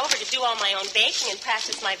left over to do all my own baking and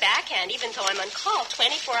practice my backhand, even though I'm on call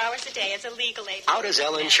 24 hours a day as a legal aid. How does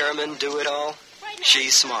Ellen Sherman do it all?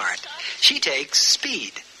 She's smart. She takes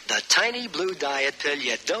Speed, the tiny blue diet pill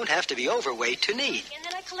you don't have to be overweight to need. And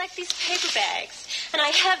then I collect these paper bags, and I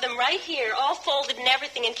have them right here, all folded and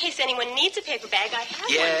everything. In case anyone needs a paper bag, I have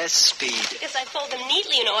Yes, Speed. Because I fold them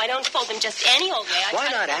neatly, you know. I don't fold them just any old way. Why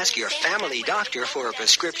not ask your family doctor for a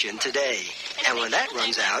prescription today? And when that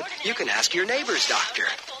runs out, you can ask your neighbor's doctor,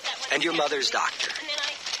 and your mother's doctor,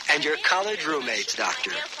 and your college roommate's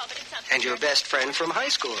doctor, and your best friend from high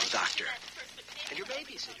school's doctor, and your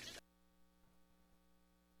babysitter.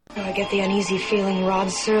 Oh, I get the uneasy feeling Rod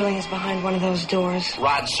Serling is behind one of those doors.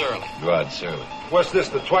 Rod Serling. Rod Serling. What's this,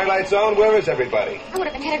 the Twilight Zone? Where is everybody? I would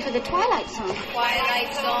have been headed for the Twilight Zone.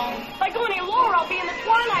 Twilight Zone? If I go any lower, I'll be in the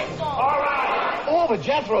Twilight Zone. All right. Oh, but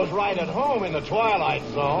Jethro's right at home in the Twilight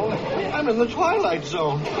Zone. I'm in the Twilight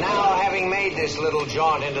Zone. Now, having made this little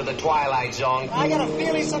jaunt into the Twilight Zone, I got a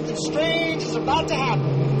feeling something strange is about to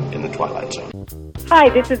happen. In the Twilight Zone. Hi,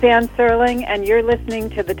 this is Ann Serling, and you're listening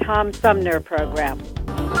to the Tom Sumner program.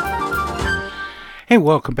 Hey,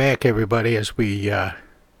 welcome back, everybody, as we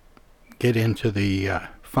get into the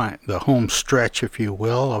home stretch, if you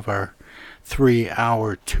will, of our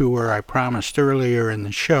 3-hour tour. I promised earlier in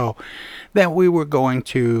the show that we were going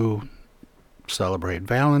to celebrate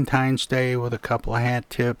Valentine's Day with a couple of hat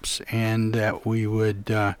tips, and that we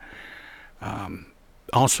would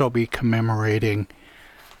also be commemorating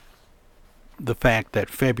the fact that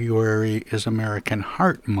February is American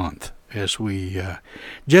Heart Month, as we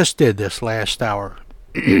just did this last hour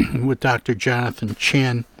with Dr. Jonathan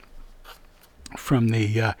Chen from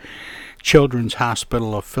the Children's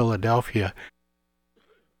Hospital of Philadelphia.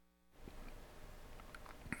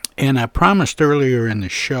 And I promised earlier in the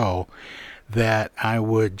show that I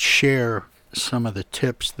would share some of the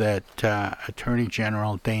tips that Attorney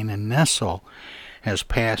General Dana Nessel has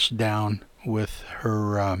passed down with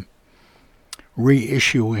her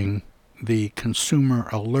reissuing the consumer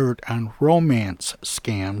alert on romance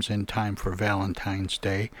scams in time for Valentine's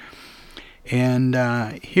Day. And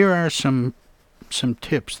here are some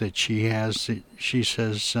tips that she has. She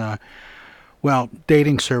says, well,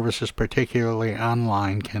 dating services, particularly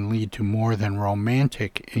online, can lead to more than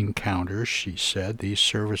romantic encounters, she said. These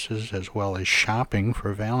services, as well as shopping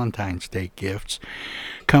for Valentine's Day gifts,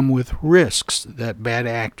 come with risks that bad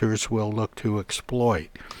actors will look to exploit.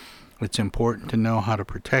 It's important to know how to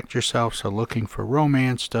protect yourself so looking for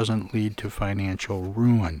romance doesn't lead to financial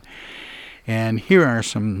ruin. And here are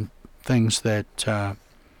some things that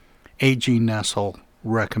A.G. Nessel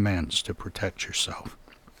recommends to protect yourself.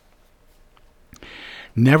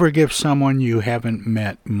 Never give someone you haven't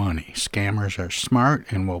met money. Scammers are smart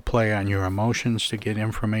and will play on your emotions to get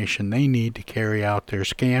information they need to carry out their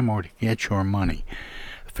scam or to get your money.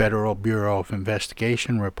 The Federal Bureau of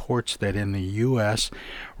Investigation reports that in the U.S.,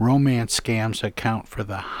 romance scams account for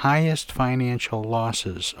the highest financial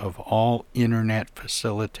losses of all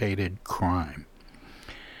Internet-facilitated crime.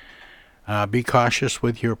 Be cautious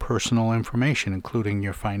with your personal information, including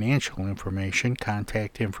your financial information,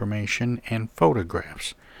 contact information, and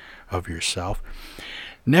photographs of yourself.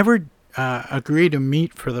 Never agree to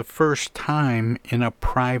meet for the first time in a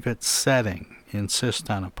private setting. Insist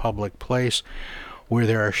on a public place where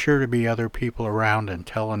there are sure to be other people around, and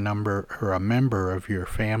tell a member of your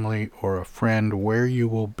family or a friend where you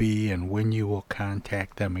will be and when you will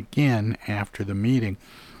contact them again after the meeting.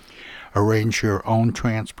 Arrange your own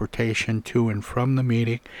transportation to and from the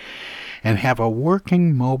meeting, and have a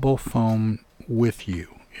working mobile phone with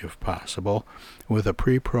you, if possible, with a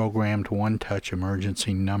pre-programmed one-touch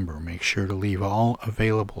emergency number. Make sure to leave all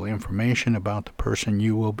available information about the person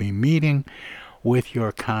you will be meeting with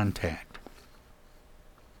your contact.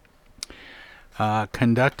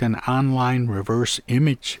 Conduct an online reverse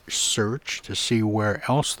image search to see where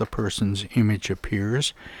else the person's image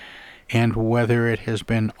appears, and whether it has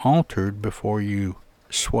been altered before you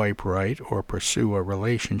swipe right or pursue a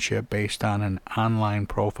relationship based on an online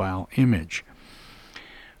profile image.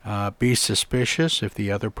 Be suspicious if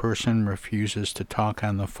the other person refuses to talk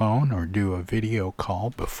on the phone or do a video call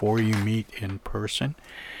before you meet in person.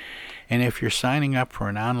 And if you're signing up for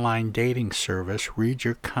an online dating service, read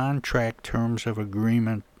your contract terms of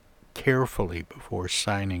agreement carefully before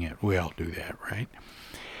signing it. We all do that, right?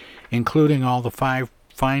 Including all the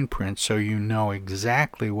fine print so you know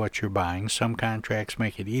exactly what you're buying. Some contracts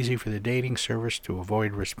make it easy for the dating service to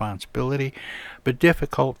avoid responsibility, but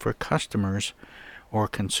difficult for customers or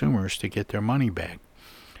consumers to get their money back.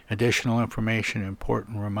 Additional information and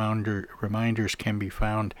important reminders can be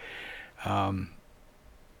found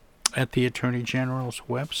at the Attorney General's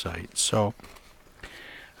website. So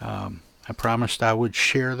I promised I would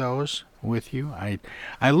share those with you.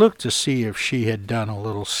 I looked to see if she had done a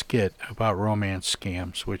little skit about romance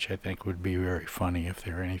scams, which I think would be very funny if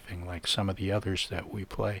they're anything like some of the others that we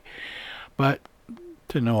play, but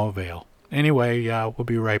to no avail. Anyway, we'll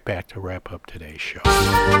be right back to wrap up today's show.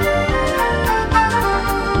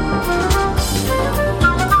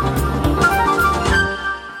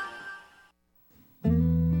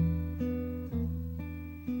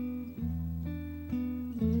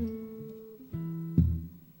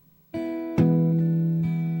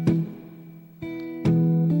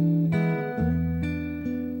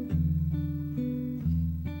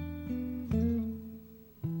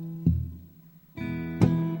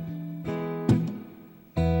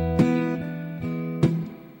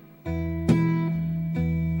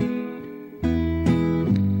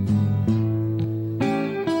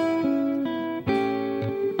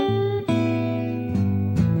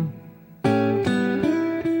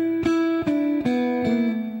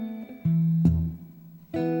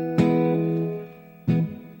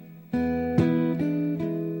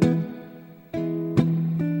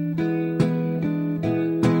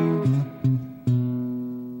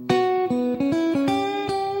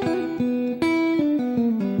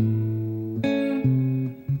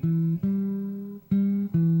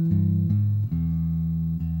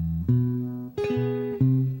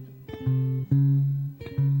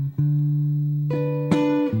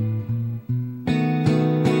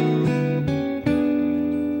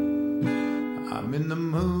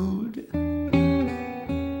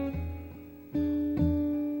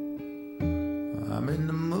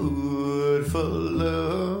 mood for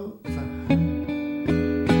love.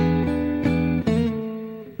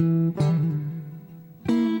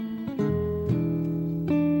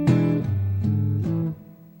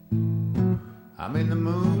 I'm in the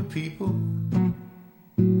mood, people.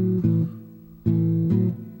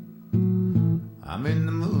 I'm in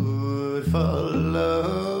the mood for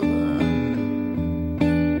love.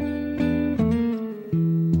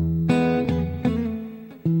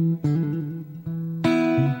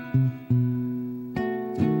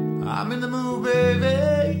 I'm in the mood, baby.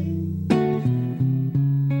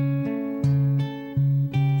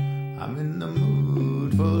 I'm in the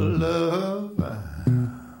mood for love.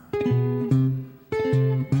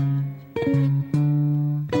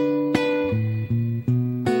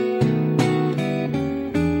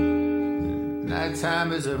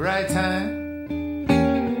 Nighttime is the right time.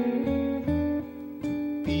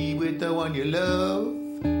 Be with the one you love.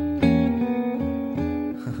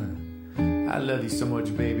 I love you so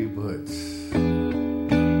much, baby, but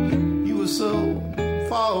you were so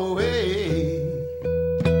far away.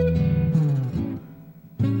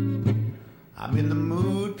 I'm in the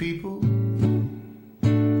mood, people.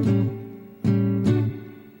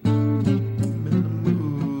 I'm in the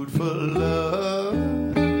mood for love.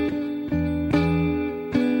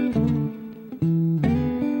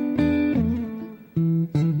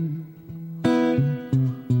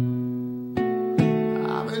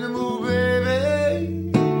 I'm in the mood, baby.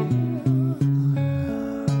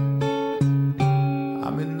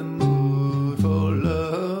 I'm in the mood for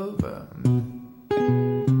love.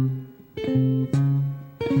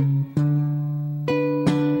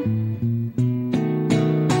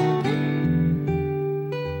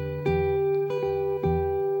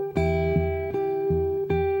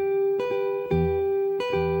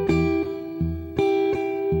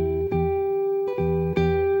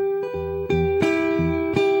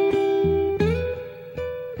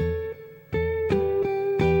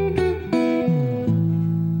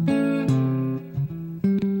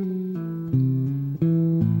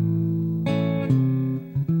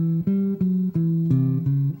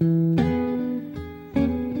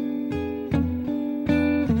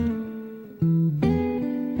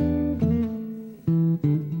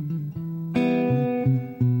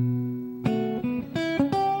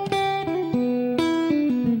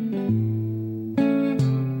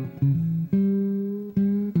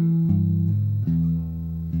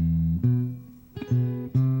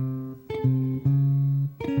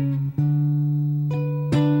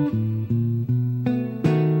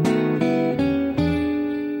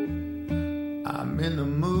 I'm in the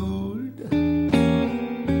mood.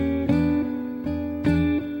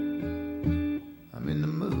 I'm in the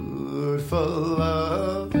mood for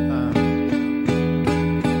love.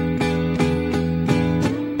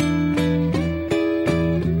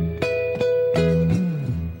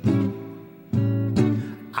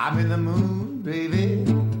 I'm in the mood, baby.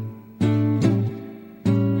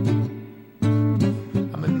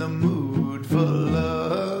 I'm in the mood for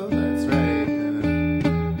love. That's right.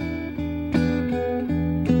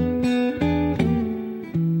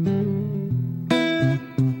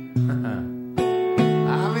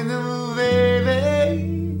 I'm in the mood,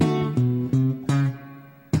 baby.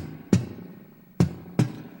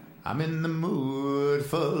 I'm in the mood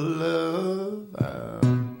for love.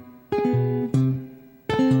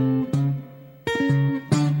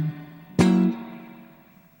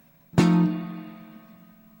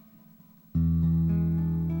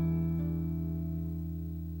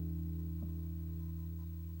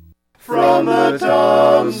 From the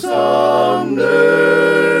Tom Sumner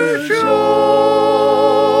Show.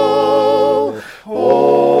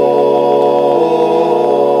 Oh,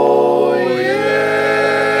 yeah.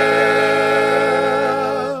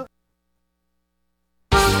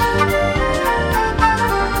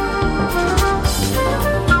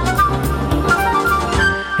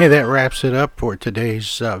 Hey, that wraps it up for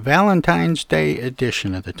today's Valentine's Day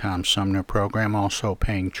edition of the Tom Sumner program, also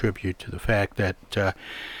paying tribute to the fact that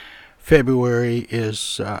February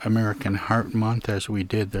is American Heart Month, as we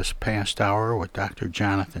did this past hour with Dr.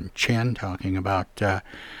 Jonathan Chen talking about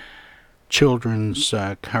children's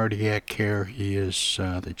cardiac care. He is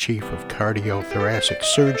the chief of cardiothoracic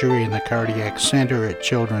surgery in the Cardiac Center at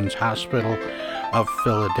Children's Hospital of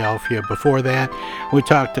Philadelphia. Before that, we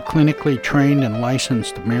talked to clinically trained and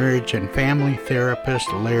licensed marriage and family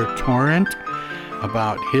therapist Lair Torrent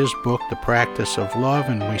about his book, The Practice of Love,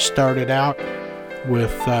 and we started out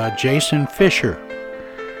with Jason Fisher,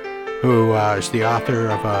 who is the author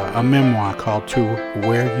of a memoir called To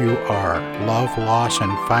Where You Are, Love, Loss,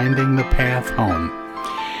 and Finding the Path Home.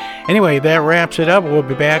 Anyway, that wraps it up. We'll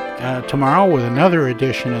be back tomorrow with another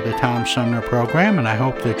edition of the Tom Sumner program, and I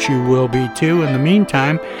hope that you will be too. In the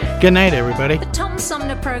meantime, good night, everybody. The Tom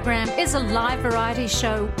Sumner program is a live variety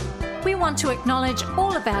show. We want to acknowledge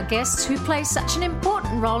all of our guests who play such an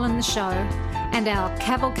important role in the show, and our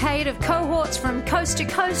cavalcade of cohorts from coast to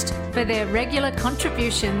coast for their regular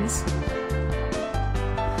contributions.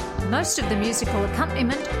 Most of the musical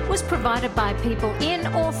accompaniment was provided by people in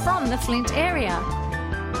or from the Flint area.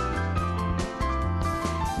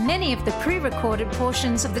 Many of the pre-recorded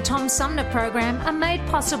portions of the Tom Sumner program are made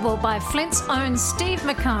possible by Flint's own Steve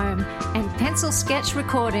McComb and Pencil Sketch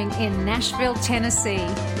Recording in Nashville, Tennessee.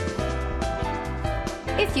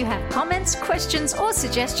 If you have comments, questions, or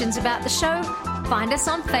suggestions about the show, find us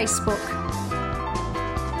on Facebook.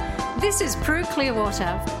 This is Prue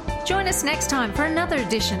Clearwater. Join us next time for another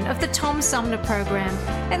edition of the Tom Sumner program,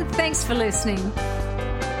 and thanks for listening.